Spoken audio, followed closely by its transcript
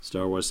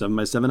Star Wars 7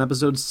 by 7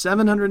 episode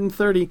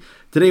 730.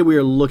 Today we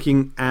are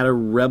looking at a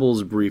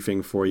Rebels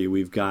briefing for you.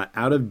 We've got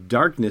Out of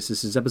Darkness.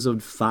 This is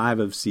episode 5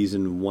 of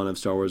season 1 of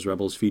Star Wars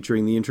Rebels,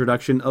 featuring the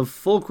introduction of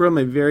Fulcrum,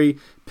 a very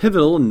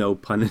pivotal, no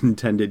pun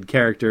intended,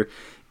 character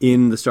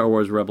in the Star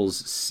Wars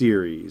Rebels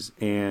series.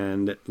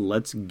 And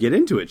let's get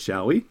into it,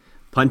 shall we?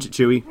 Punch it,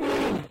 Chewie.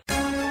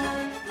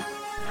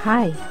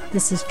 Hi,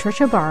 this is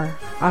Trisha Barr,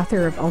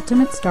 author of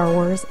Ultimate Star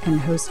Wars and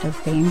host of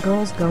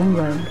Fangirls Going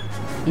Rogue,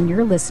 and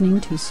you're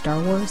listening to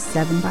Star Wars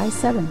 7 by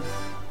 7,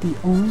 the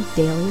only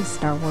daily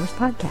Star Wars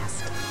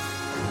podcast.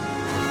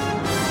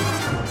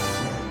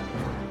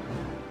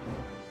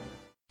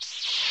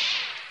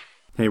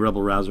 Hey,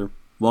 Rebel Rouser.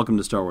 Welcome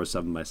to Star Wars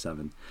 7 by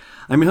 7.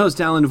 I'm your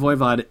host, Alan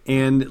Voivod,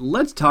 and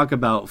let's talk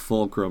about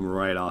Fulcrum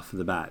right off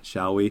the bat,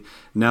 shall we?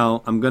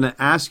 Now, I'm going to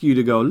ask you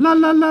to go la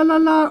la la la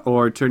la,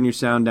 or turn your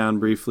sound down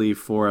briefly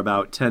for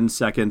about 10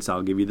 seconds.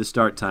 I'll give you the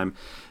start time.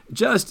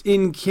 Just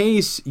in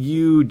case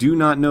you do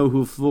not know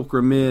who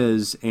Fulcrum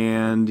is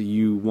and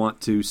you want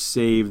to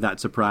save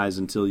that surprise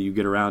until you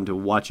get around to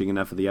watching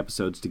enough of the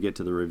episodes to get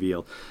to the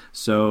reveal.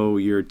 So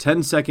your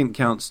 10-second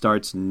count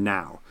starts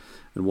now.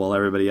 And while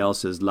everybody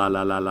else is la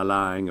la la la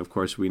laing, of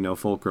course we know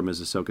Fulcrum is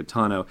Ahsoka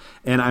Tano.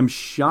 And I'm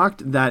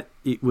shocked that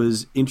it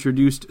was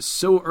introduced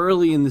so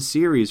early in the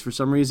series. For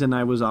some reason,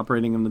 I was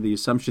operating under the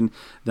assumption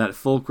that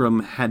Fulcrum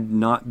had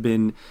not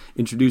been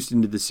introduced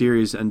into the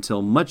series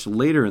until much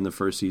later in the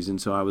first season.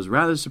 So I was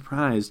rather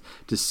surprised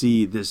to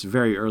see this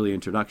very early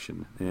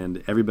introduction.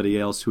 And everybody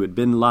else who had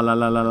been la la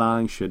la la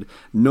laing should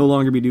no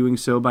longer be doing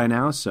so by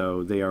now.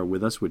 So they are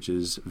with us, which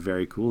is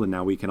very cool. And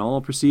now we can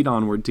all proceed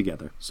onward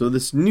together. So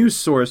this news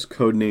source,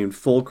 codenamed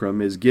Fulcrum,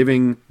 is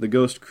giving the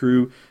Ghost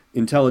crew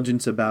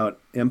intelligence about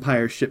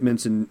Empire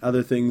shipments and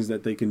other things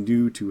that they can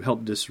do to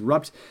help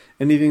disrupt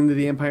anything that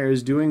the Empire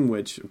is doing,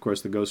 which, of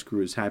course, the Ghost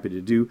crew is happy to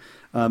do.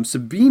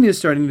 Sabine is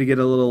starting to get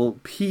a little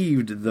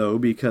peeved, though,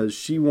 because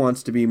she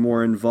wants to be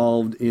more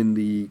involved in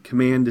the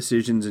command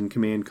decisions and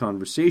command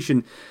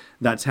conversation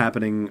that's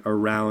happening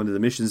around the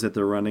missions that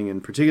they're running,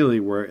 and particularly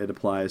where it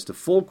applies to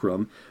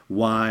Fulcrum.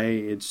 Why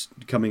it's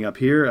coming up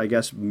here, I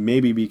guess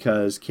maybe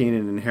because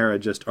Kanan and Hera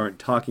just aren't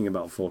talking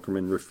about Fulcrum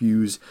and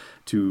refuse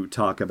to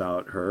talk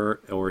about her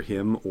or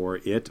him or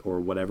it or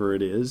whatever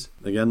it is.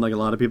 Again, like a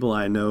lot of people,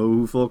 I know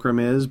who Fulcrum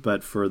is,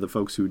 but for the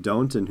folks who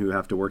don't and who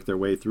have to work their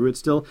way through it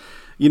still,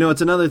 you know,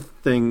 it's another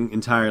thing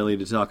entirely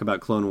to talk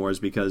about Clone Wars,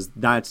 because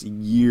that's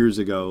years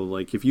ago.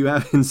 Like, if you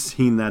haven't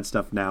seen that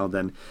stuff now,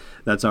 then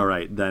that's all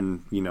right.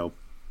 Then, you know,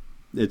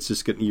 it's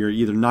just you're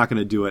either not going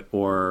to do it,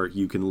 or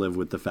you can live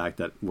with the fact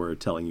that we're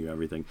telling you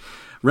everything.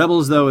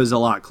 Rebels, though, is a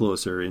lot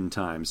closer in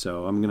time,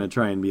 so I'm going to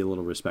try and be a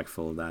little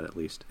respectful of that at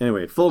least.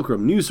 Anyway,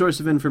 Fulcrum, new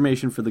source of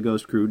information for the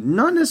Ghost crew,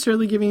 not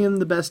necessarily giving them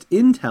the best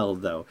intel,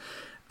 though.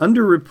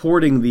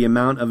 Underreporting the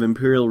amount of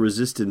Imperial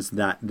resistance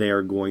that they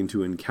are going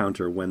to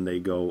encounter when they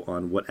go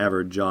on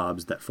whatever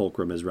jobs that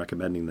Fulcrum is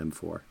recommending them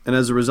for. And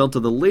as a result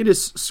of the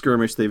latest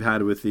skirmish they've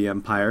had with the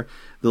Empire,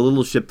 the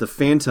little ship, the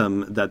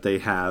Phantom, that they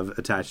have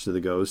attached to the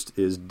Ghost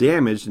is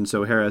damaged, and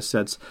so Hera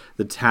sets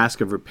the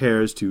task of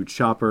repairs to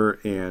Chopper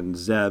and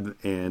Zeb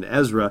and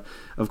Ezra.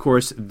 Of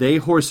course, they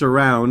horse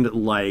around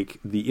like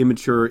the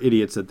immature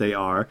idiots that they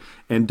are,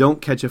 and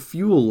don't catch a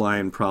fuel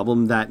line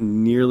problem that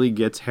nearly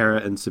gets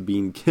Hera and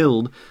Sabine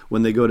killed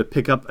when they go to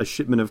pick up a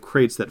shipment of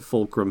crates that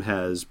Fulcrum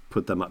has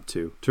put them up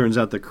to. Turns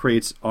out the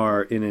crates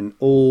are in an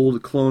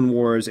old Clone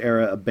Wars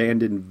era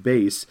abandoned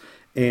base,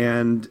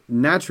 and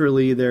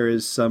naturally there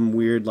is some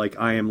weird, like,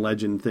 I Am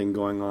Legend thing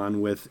going on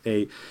with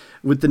the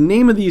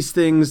name of these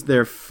things.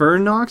 They're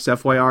Fyrnocks,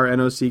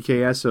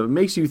 Fyrnocks, so it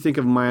makes you think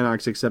of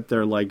Minox, except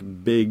they're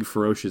like big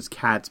ferocious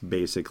cats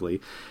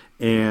basically,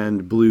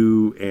 and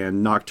blue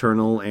and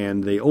nocturnal,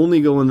 and they only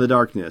go in the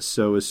darkness.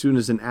 So as soon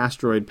as an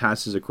asteroid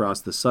passes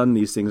across the sun,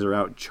 these things are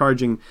out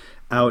charging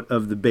out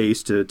of the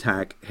base to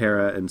attack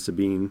Hera and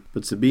Sabine.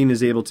 But Sabine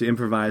is able to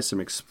improvise some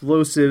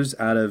explosives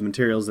out of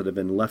materials that have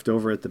been left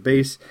over at the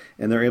base,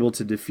 and they're able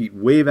to defeat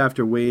wave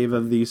after wave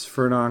of these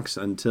Fyrnocks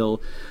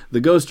until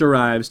the Ghost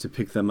arrives to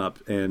pick them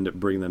up and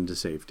bring them to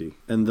safety.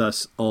 And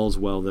thus, all's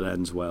well that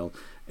ends well.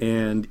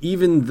 And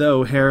even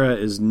though Hera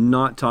is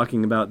not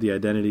talking about the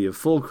identity of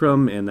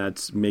Fulcrum, and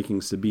that's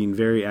making Sabine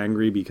very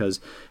angry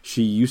because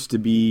she used to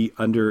be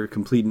under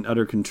complete and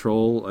utter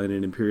control in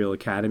an Imperial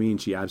Academy,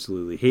 and she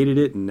absolutely hated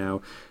it, and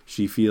now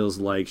she feels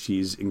like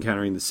she's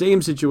encountering the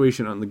same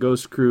situation on the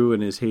Ghost crew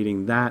and is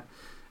hating that,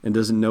 and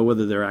doesn't know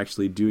whether they're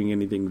actually doing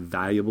anything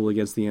valuable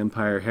against the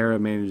Empire. Hera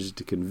manages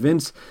to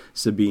convince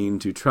Sabine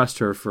to trust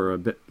her for a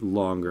bit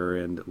longer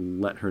and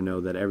let her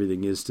know that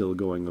everything is still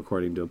going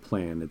according to a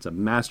plan. It's a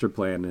master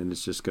plan, and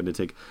it's just going to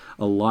take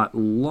a lot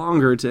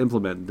longer to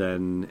implement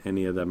than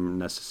any of them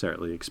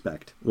necessarily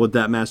expect. What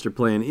that master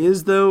plan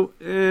is, though,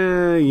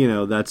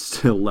 that's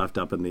still left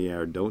up in the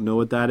air. Don't know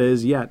what that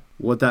is yet.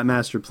 What that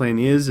master plan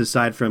is,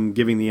 aside from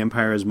giving the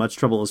Empire as much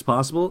trouble as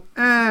possible,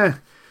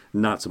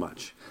 not so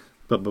much.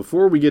 But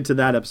before we get to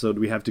that episode,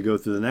 we have to go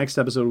through the next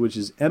episode, which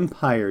is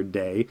Empire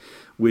Day,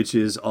 which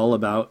is all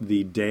about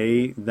the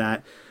day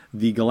that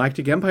the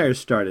Galactic Empire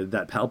started,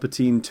 that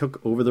Palpatine took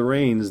over the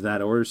reins,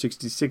 that Order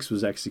 66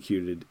 was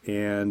executed,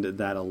 and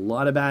that a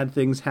lot of bad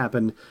things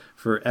happened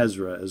for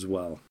Ezra as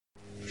well.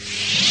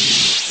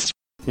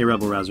 Hey,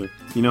 Rebel Rouser,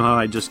 you know how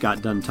I just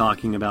got done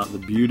talking about the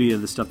beauty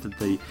of the stuff that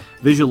the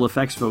visual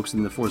effects folks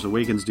in The Force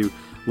Awakens do?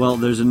 Well,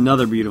 there's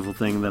another beautiful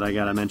thing that I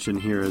gotta mention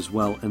here as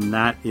well, and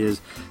that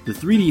is the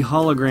 3D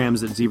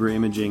holograms that Zebra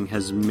Imaging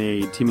has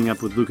made, teaming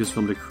up with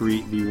Lucasfilm to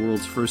create the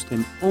world's first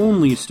and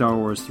only Star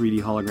Wars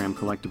 3D hologram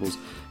collectibles.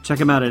 Check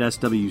them out at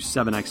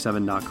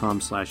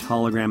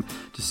sw7x7.com/hologram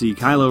to see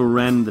Kylo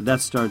Ren, the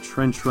Death Star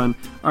trench run,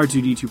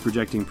 R2-D2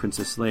 projecting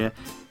Princess Leia,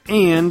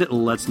 and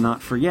let's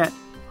not forget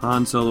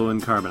Han Solo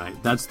and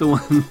Carbonite. That's the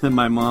one that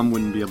my mom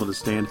wouldn't be able to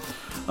stand.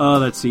 Oh,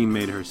 that scene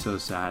made her so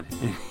sad.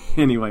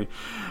 Anyway,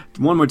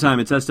 one more time,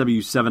 it's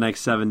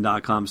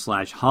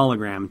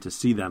sw7x7.com/hologram to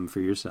see them for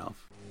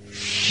yourself.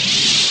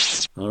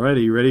 Alright, are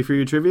you ready for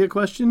your trivia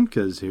question?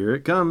 Because here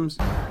it comes.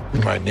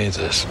 You might need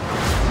this.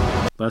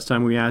 Last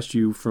time we asked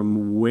you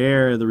from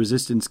where the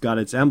Resistance got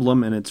its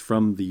emblem, and it's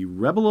from the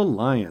Rebel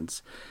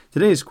Alliance.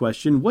 Today's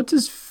question, what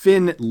does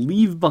Finn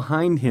leave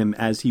behind him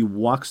as he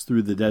walks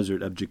through the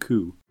desert of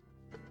Jakku?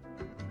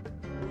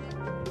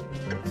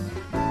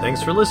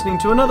 Thanks for listening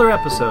to another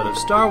episode of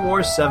Star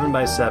Wars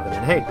 7x7.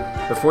 And hey,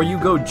 before you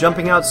go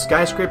jumping out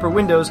skyscraper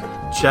windows,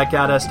 check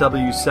out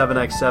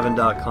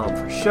sw7x7.com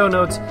for show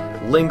notes,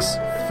 links,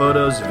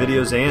 photos,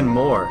 videos, and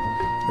more.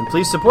 And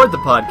please support the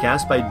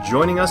podcast by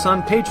joining us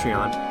on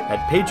Patreon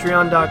at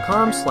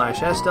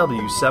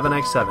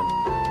patreon.com/sw7x7.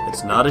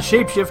 It's not a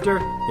shapeshifter,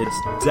 it's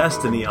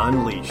Destiny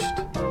Unleashed.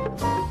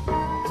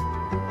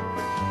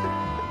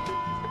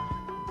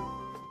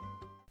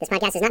 This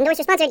podcast is not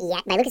endorsed or sponsored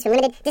yet by Lucasfilm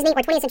Limited, Disney,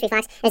 or 20th Century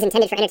Fox, and is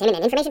intended for entertainment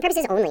and information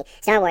purposes only.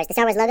 Star Wars, the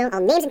Star Wars logo, all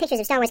names and pictures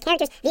of Star Wars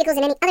characters, vehicles,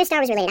 and any other Star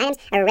Wars-related items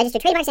are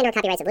registered trademarks and/or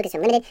copyrights of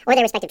Lucasfilm Limited or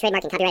their respective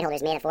trademark and copyright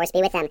holders. May the Force be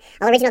with them.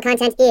 All original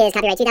content is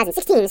copyright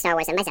 2016 Star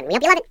Wars 7x7. We hope you love it.